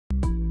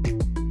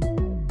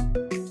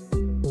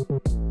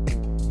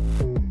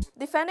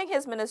defending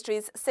his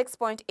ministry's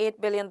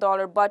 $6.8 billion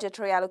budget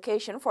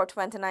reallocation for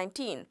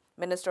 2019,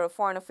 Minister of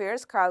Foreign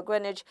Affairs Carl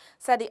Greenidge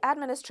said the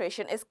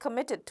administration is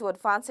committed to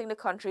advancing the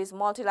country's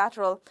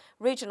multilateral,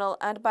 regional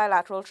and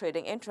bilateral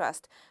trading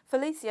interest.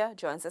 Felicia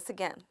joins us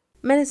again.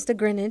 Minister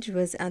Greenidge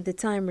was at the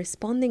time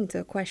responding to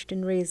a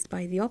question raised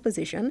by the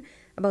opposition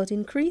about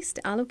increased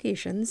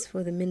allocations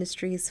for the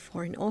ministry's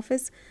foreign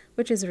office,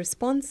 which is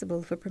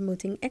responsible for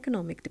promoting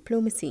economic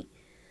diplomacy.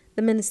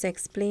 The minister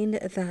explained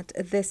that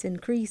this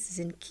increase is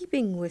in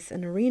keeping with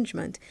an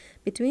arrangement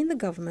between the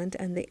government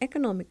and the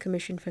Economic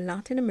Commission for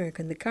Latin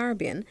America and the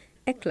Caribbean,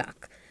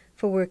 ECLAC,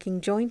 for working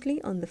jointly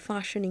on the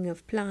fashioning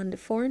of planned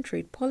foreign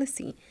trade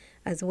policy,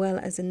 as well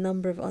as a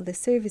number of other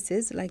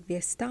services like the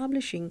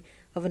establishing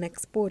of an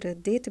exporter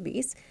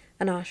database,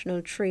 a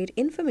national trade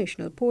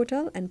informational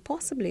portal, and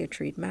possibly a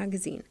trade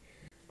magazine.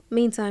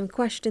 Meantime,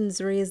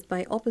 questions raised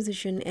by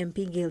opposition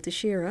MP Gail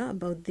Teixeira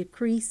about the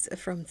decrease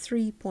from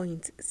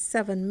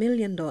 $3.7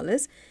 million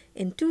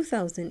in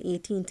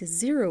 2018 to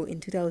zero in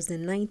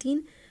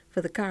 2019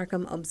 for the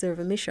CARICOM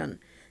Observer Mission.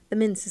 The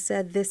minister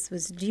said this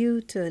was due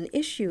to an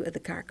issue at the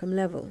CARICOM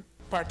level.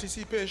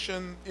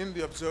 Participation in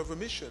the Observer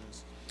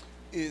Missions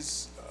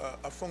is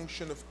a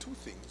function of two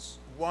things.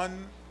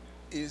 One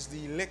is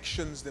the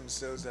elections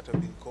themselves that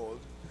have been called,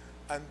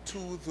 and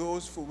two,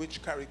 those for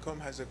which CARICOM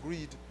has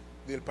agreed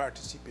they'll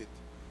participate.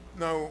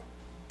 Now,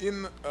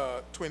 in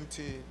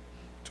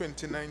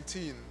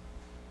 2019,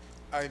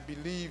 I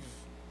believe,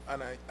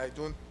 and I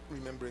don't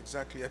remember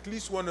exactly, at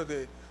least one of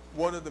the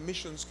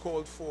missions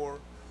called for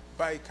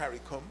by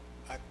CARICOM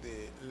at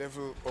the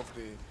level of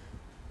the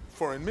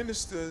foreign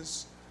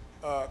ministers,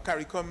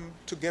 CARICOM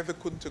together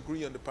couldn't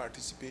agree on the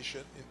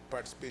participation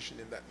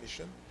in that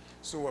mission.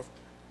 So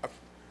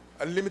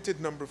a limited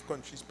number of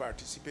countries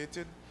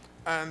participated,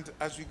 and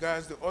as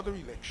regards the other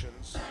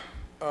elections,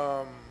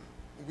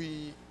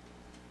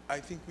 I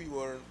think we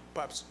were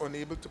perhaps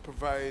unable to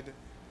provide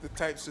the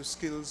types of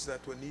skills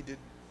that were needed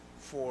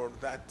for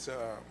that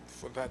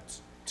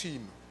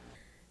team.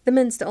 The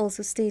minister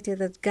also stated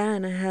that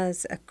Guyana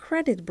has a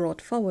credit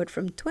brought forward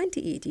from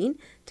 2018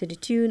 to the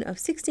tune of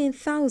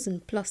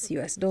 $16,000+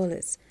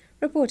 US.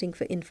 Reporting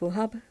for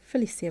InfoHub,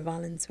 Felicia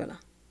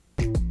Valenzuela.